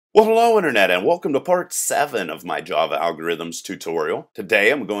Well, hello Internet, and welcome to part 7 of my Java algorithms tutorial. Today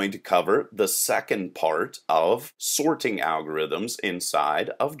I'm going to cover the second part of sorting algorithms inside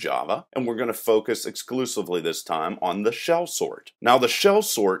of Java, and we're going to focus exclusively this time on the shell sort. Now the shell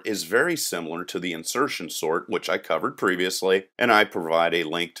sort is very similar to the insertion sort, which I covered previously, and I provide a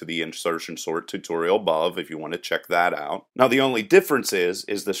link to the insertion sort tutorial above if you want to check that out. Now the only difference is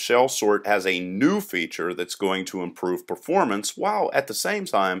the shell sort has a new feature that's going to improve performance while at the same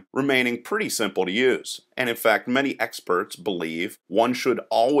time remaining pretty simple to use. And in fact, many experts believe one should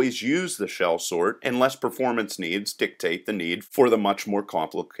always use the shell sort unless performance needs dictate the need for the much more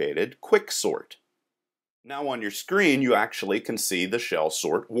complicated quick sort. Now on your screen, you actually can see the shell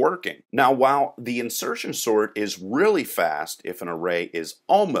sort working. Now while the insertion sort is really fast if an array is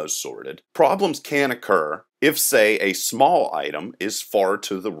almost sorted, problems can occur if, say, a small item is far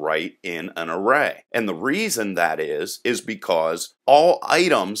to the right in an array. And the reason that is because all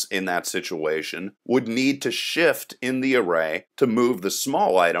items in that situation would need to shift in the array to move the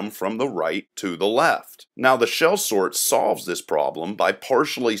small item from the right to the left. Now the shell sort solves this problem by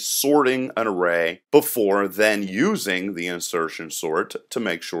partially sorting an array before then using the insertion sort to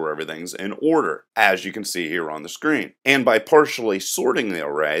make sure everything's in order, as you can see here on the screen. And by partially sorting the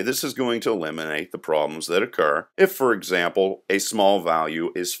array, this is going to eliminate the problems that occur if, for example, a small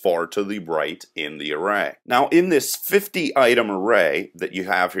value is far to the right in the array. Now in this 50 item array that you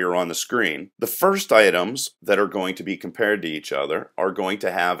have here on the screen, the first items that are going to be compared to each other are going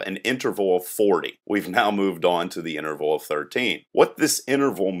to have an interval of 40. We've now moved on to the interval of 13. What this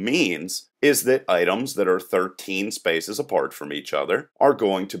interval means is that items that are 13 spaces apart from each other are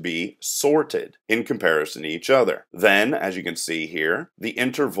going to be sorted in comparison to each other. Then, as you can see here, the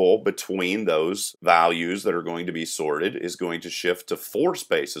interval between those values that are going to be sorted is going to shift to 4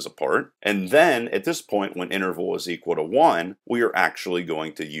 spaces apart. And then, at this point, when interval is equal to 1, we are actually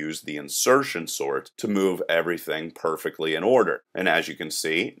going to use the insertion sort to move everything perfectly in order. And as you can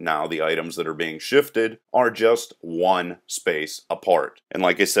see, now the items that are being shifted are just 1 space apart. And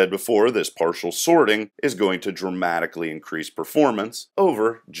like I said before, this partial sorting is going to dramatically increase performance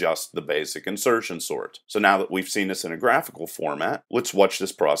over just the basic insertion sort. So now that we've seen this in a graphical format, let's watch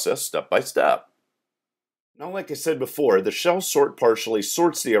this process step by step. Now, like I said before, the shell sort partially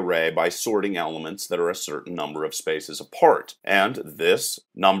sorts the array by sorting elements that are a certain number of spaces apart, and this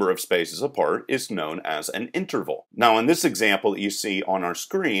number of spaces apart is known as an interval. Now, in this example that you see on our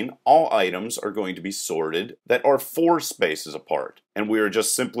screen, all items are going to be sorted that are 4 spaces apart, and we are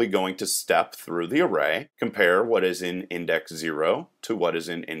just simply going to step through the array, compare what is in index 0 to what is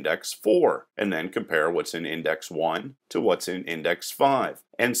in index 4, and then compare what's in index 1 to what's in index 5,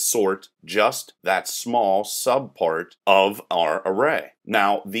 and sort just that small subpart of our array.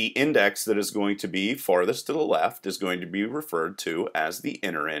 Now, the index that is going to be farthest to the left is going to be referred to as the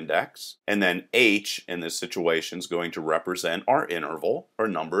inner index, and then H in this situation is going to represent our interval, or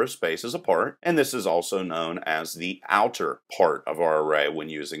number of spaces apart, and this is also known as the outer part of our array when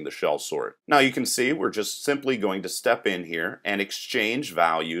using the shell sort. Now you can see we're just simply going to step in here and exchange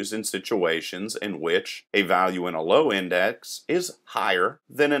values in situations in which a value in a low index is higher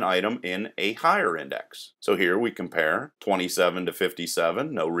than an item in a higher index. So here we compare 27 to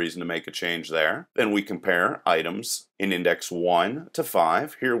 57, no reason to make a change there. Then we compare items in index 1 to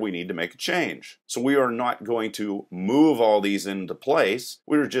 5, here we need to make a change. So we are not going to move all these into place,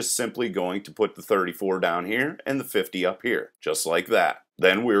 we're just simply going to put the 34 down here and the 50 up here, just like that.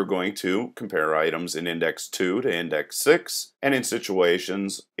 Then we're going to compare items in index 2 to index 6, and in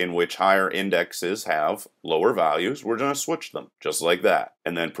situations in which higher indexes have lower values, we're going to switch them, just like that.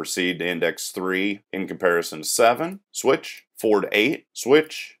 And then proceed to index 3 in comparison to 7, switch, 4 to 8,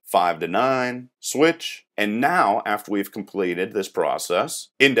 switch, 5 to 9, switch, and now after we've completed this process,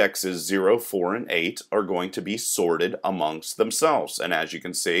 indexes 0, 4, and 8 are going to be sorted amongst themselves. And as you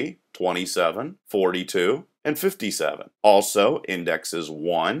can see, 27, 42, and 57. Also, indexes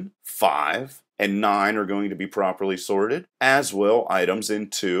 1, 5, and 9 are going to be properly sorted, as will items in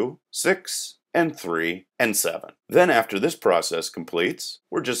 2, 6, and 3, and 7. Then after this process completes,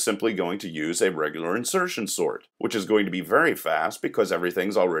 we're just simply going to use a regular insertion sort, which is going to be very fast because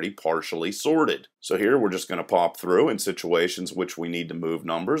everything's already partially sorted. So here we're just going to pop through in situations which we need to move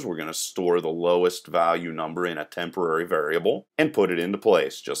numbers. We're going to store the lowest value number in a temporary variable and put it into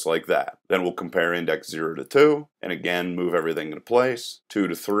place, just like that. Then we'll compare index 0 to 2, and again move everything into place, 2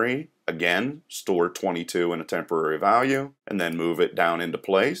 to 3, again store 22 in a temporary value, and then move it down into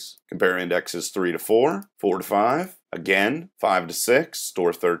place. Compare indexes 3 to 4, 4 to 5, again 5 to 6,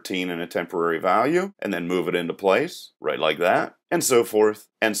 store 13 in a temporary value, and then move it into place, right like that, and so forth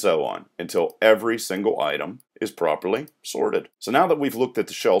and so on, until every single item is properly sorted. So now that we've looked at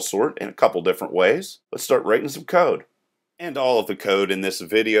the shell sort in a couple different ways, let's start writing some code. And all of the code in this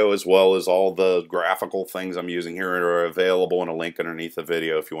video, as well as all the graphical things I'm using here, are available in a link underneath the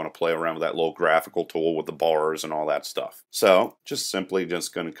video if you want to play around with that little graphical tool with the bars and all that stuff. So just simply going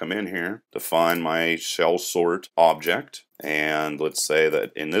to come in here, define my shell sort object. And let's say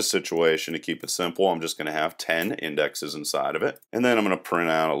that in this situation, to keep it simple, I'm just going to have 10 indexes inside of it. And then I'm going to print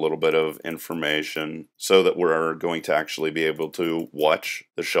out a little bit of information so that we're going to actually be able to watch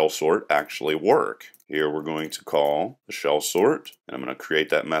the shell sort actually work. Here we're going to call the shell sort, and I'm going to create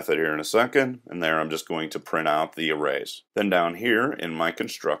that method here in a second, and there I'm just going to print out the arrays. Then down here in my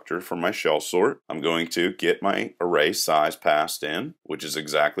constructor for my shell sort, I'm going to get my array size passed in, which is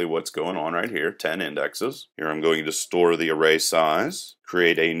exactly what's going on right here, 10 indexes. Here I'm going to store the array size,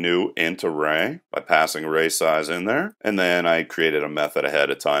 create a new int array by passing array size in there, and then I created a method ahead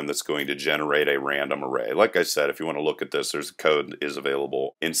of time that's going to generate a random array. Like I said, if you want to look at this, there's code that is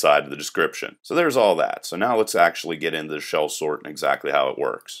available inside the description. So there's all that. So now let's actually get into the shell sort and exactly how it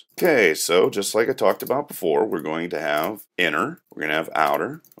works. Okay, so just like I talked about before, we're going to have inner, we're going to have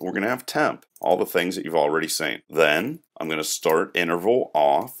outer, and we're going to have temp. All the things that you've already seen. Then I'm going to start interval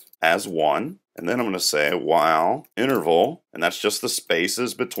off as 1. And then I'm going to say while interval, and that's just the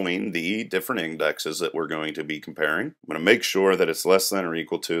spaces between the different indexes that we're going to be comparing. I'm going to make sure that it's less than or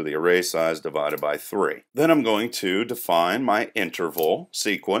equal to the array size divided by 3. Then I'm going to define my interval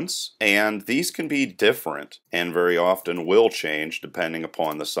sequence, and these can be different and very often will change depending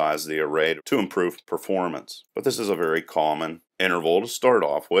upon the size of the array to improve performance. But this is a very common interval to start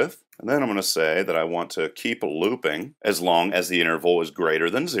off with. And then I'm going to say that I want to keep looping as long as the interval is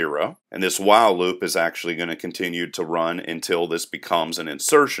greater than 0. And this while loop is actually going to continue to run until this becomes an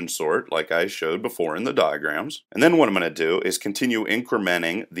insertion sort, like I showed before in the diagrams. And then what I'm going to do is continue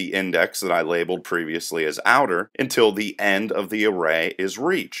incrementing the index that I labeled previously as outer until the end of the array is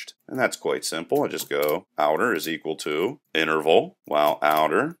reached. And that's quite simple. I just go outer is equal to interval, while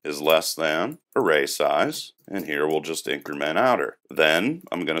outer is less than array size. And here we'll just increment outer. Then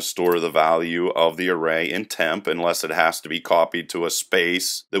I'm going to store the value of the array in temp unless it has to be copied to a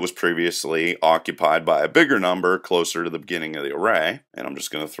space that was previously occupied by a bigger number closer to the beginning of the array. And I'm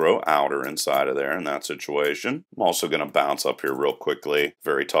just going to throw outer inside of there in that situation. I'm also going to bounce up here real quickly,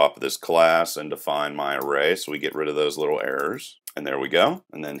 very top of this class, and define my array so we get rid of those little errors. And there we go.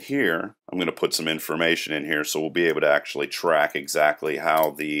 And then here, I'm going to put some information in here so we'll be able to actually track exactly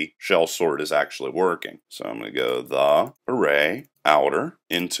how the shell sort is actually working. So I'm going to go the array outer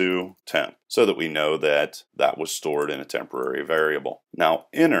into temp so that we know that that was stored in a temporary variable. Now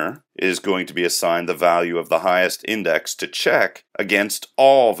inner is going to be assigned the value of the highest index to check against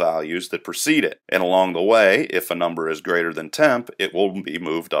all values that precede it. And along the way, if a number is greater than temp, it will be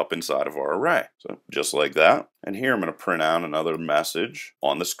moved up inside of our array. So just like that. And here I'm going to print out another message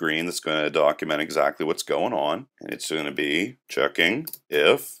on the screen that's going to document exactly what's going on. And it's going to be checking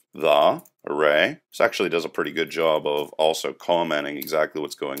if the array. This actually does a pretty good job of also commenting exactly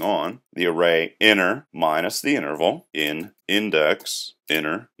what's going on. The array inner minus the interval in index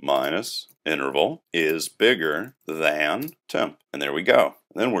inner minus interval is bigger than temp. And there we go.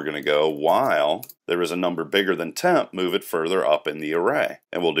 And then we're going to go while there is a number bigger than temp, move it further up in the array.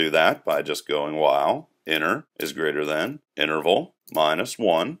 And we'll do that by just going while inner is greater than interval minus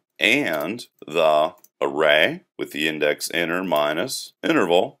 1 and the array with the index inner minus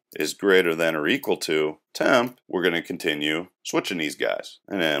interval is greater than or equal to temp. We're going to continue switching these guys.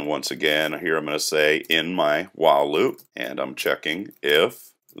 And then once again, here I'm going to say in my while loop, and I'm checking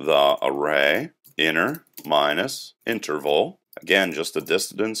if the array inner minus interval, again, just the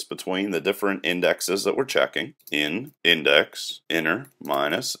distance between the different indexes that we're checking, in index inner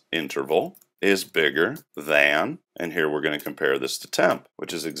minus interval is bigger than, and here we're going to compare this to temp,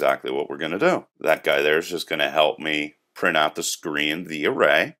 which is exactly what we're going to do. That guy there is just going to help me print out the screen, the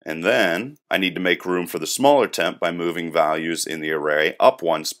array, and then I need to make room for the smaller temp by moving values in the array up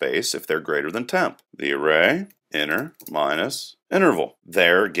one space if they're greater than temp. The array inner minus interval.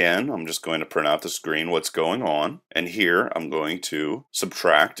 There again, I'm just going to print out the screen what's going on, and here I'm going to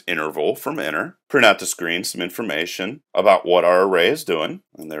subtract interval from inner, print out the screen some information about what our array is doing,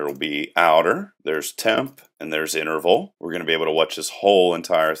 and there will be outer, there's temp, and there's interval. We're going to be able to watch this whole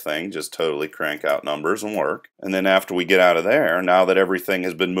entire thing just totally crank out numbers and work. And then after we get out of there, now that everything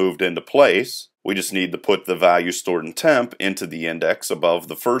has been moved into place, we just need to put the value stored in temp into the index above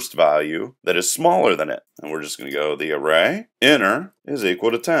the first value that is smaller than it. And we're just going to go the array inner is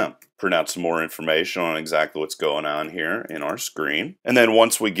equal to temp. print out some more information on exactly what's going on here in our screen. And then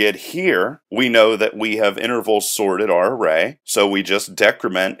once we get here, we know that we have intervals sorted our array. So we just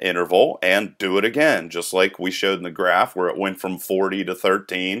decrement interval and do it again, just like we showed in the graph where it went from 40 to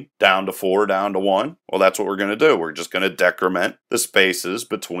 13, down to 4, down to 1. Well, that's what we're going to do. We're just going to decrement the spaces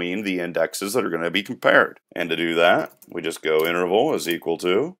between the indexes that are going to be compared. And to do that, we just go interval is equal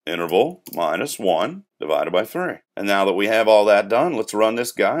to interval minus 1 divided by 3. And now that we have all that done, let's run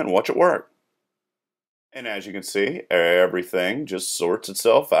this guy and watch it work. And as you can see, everything just sorts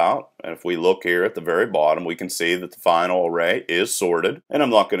itself out. And if we look here at the very bottom, we can see that the final array is sorted. And I'm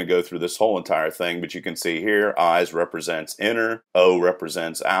not going to go through this whole entire thing, but you can see here, I's represents inner, O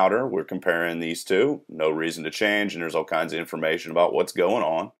represents outer. We're comparing these two. No reason to change, and there's all kinds of information about what's going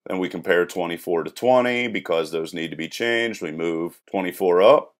on. And we compare 24 to 20 because those need to be changed. We move 24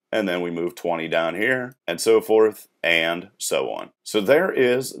 up. And then we move 20 down here, and so forth, and so on. So there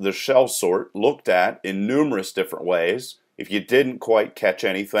is the shell sort looked at in numerous different ways. If you didn't quite catch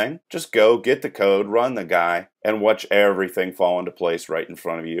anything, just go get the code, run the guy, and watch everything fall into place right in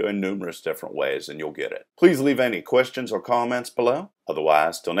front of you in numerous different ways, and you'll get it. Please leave any questions or comments below.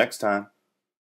 Otherwise, till next time.